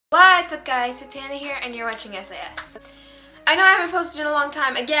What's up guys, it's Hannah here and you're watching SAS. I know I haven't posted in a long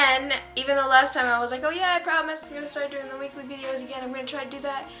time again, even though last time I was like, oh yeah, I promise I'm going to start doing the weekly videos again, I'm going to try to do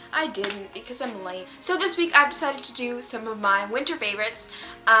that. I didn't because I'm lame. So this week I've decided to do some of my winter favorites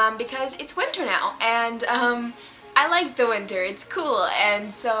because it's winter now and I like the winter, it's cool,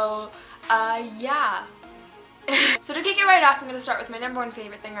 and so yeah. So to kick it right off, I'm going to start with my #1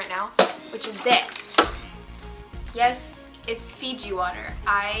 favorite thing right now, which is this. Yes, it's Fiji water.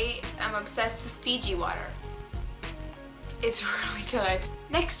 I am obsessed with Fiji water. It's really good.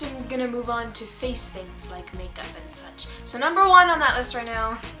 Next, I'm gonna move on to face things like makeup and such. So #1 on that list right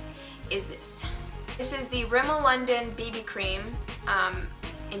now is this. This is the Rimmel London BB Cream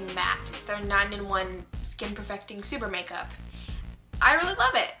in matte. It's their 9-in-1 skin perfecting super makeup. I really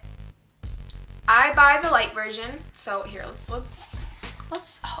love it. I buy the light version. So here, let's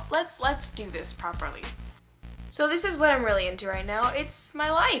do this properly. So this is what I'm really into right now. It's my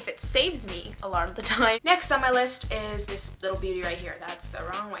life. It saves me a lot of the time. Next on my list is this little beauty right here. That's the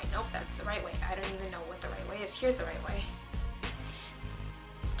wrong way. Nope, that's the right way. I don't even know what the right way is. Here's the right way.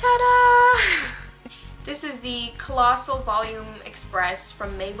 Ta-da! This is the Colossal Volume Express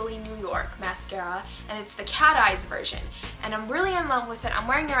from Maybelline New York mascara, and it's the cat eyes version. And I'm really in love with it. I'm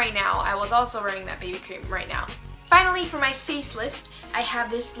wearing it right now. I was also wearing that BB cream right now. Finally, for my face list, I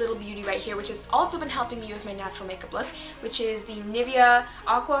have this little beauty right here, which has also been helping me with my natural makeup look, which is the Nivea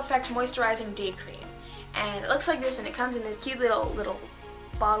Aqua Effect Moisturizing Day Cream. And it looks like this, and it comes in this cute little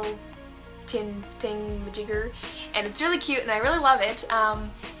bottle tin thing majigger, and it's really cute, and I really love it.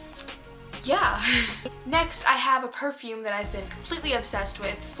 Yeah. Next, I have a perfume that I've been completely obsessed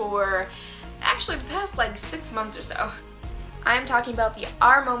with for actually the past like 6 months or so. I'm talking about the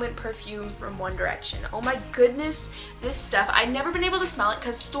Our Moment perfume from One Direction. Oh my goodness, this stuff. I've never been able to smell it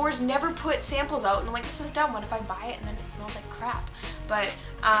because stores never put samples out, and I'm like, this is dumb. What if I buy it and then it smells like crap? But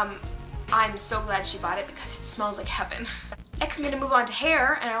I'm so glad she bought it because it smells like heaven. Next, I'm going to move on to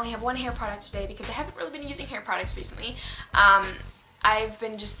hair, and I only have one hair product today because I haven't really been using hair products recently. I've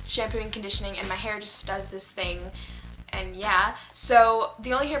been just shampooing, conditioning, and my hair just does this thing, and yeah. So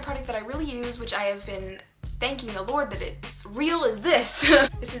the only hair product that I really use, which I have been thanking the Lord that it's real, is this.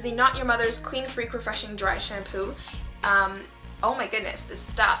 This is the Not Your Mother's Clean Freak Refreshing Dry Shampoo. Oh my goodness, this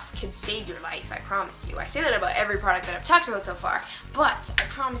stuff can save your life, I promise you. I say that about every product that I've talked about so far, but I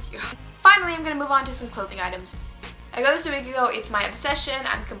promise you. Finally, I'm gonna move on to some clothing items. I got this a week ago. It's my obsession.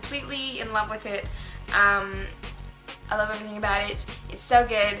 I'm completely in love with it. I love everything about it. It's so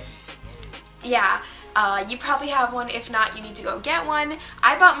good. Yeah, you probably have one. If not, you need to go get one.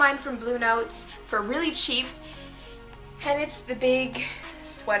 I bought mine from Blue Notes for really cheap, and it's the big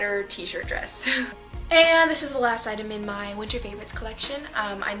sweater t-shirt dress. And this is the last item in my winter favorites collection.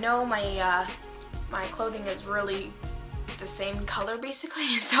 I know my my clothing is really the same color basically.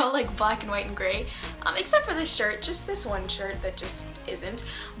 It's all like black and white and gray, except for this shirt, just this one shirt that just isn't.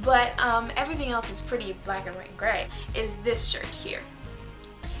 But everything else is pretty black and white and gray. Is this shirt here.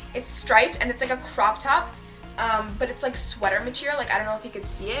 It's striped and it's like a crop top, but it's like sweater material. Like, I don't know if you could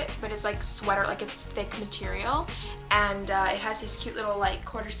see it, but it's like sweater, like it's thick material, and it has these cute little like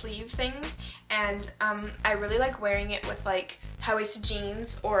quarter sleeve things, and I really like wearing it with like high-waisted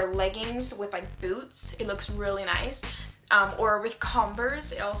jeans or leggings with like boots. It looks really nice. Or with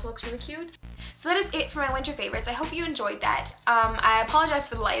Converse, it also looks really cute. So that is it for my winter favorites. I hope you enjoyed that. I apologize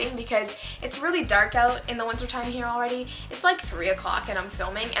for the lighting because it's really dark out in the winter time here already. It's like 3 o'clock and I'm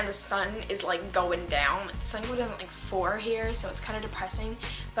filming, and the sun is like going down. Like, the sun goes down at like 4 here, so it's kind of depressing.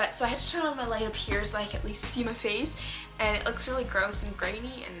 But so I had to turn on my light up here so I can at least see my face, and it looks really gross and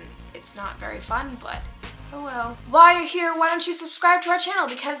grainy, and it's not very fun, but oh well. While you're here, why don't you subscribe to our channel,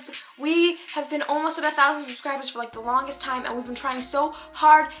 because we have been almost at 1,000 subscribers for like the longest time, and we've been trying so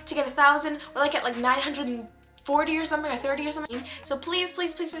hard to get 1,000. We're like at like 940 or something, or 30 or something. So please,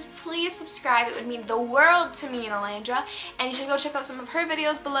 please, please, please, please subscribe. It would mean the world to me and Alandra. And you should go check out some of her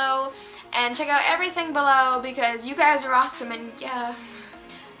videos below, and check out everything below, because you guys are awesome, and yeah,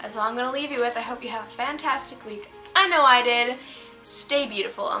 that's all I'm gonna leave you with. I hope you have a fantastic week. I know I did. Stay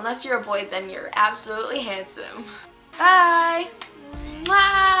beautiful. Unless you're a boy, then you're absolutely handsome. Bye!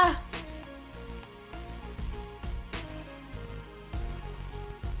 Mwah!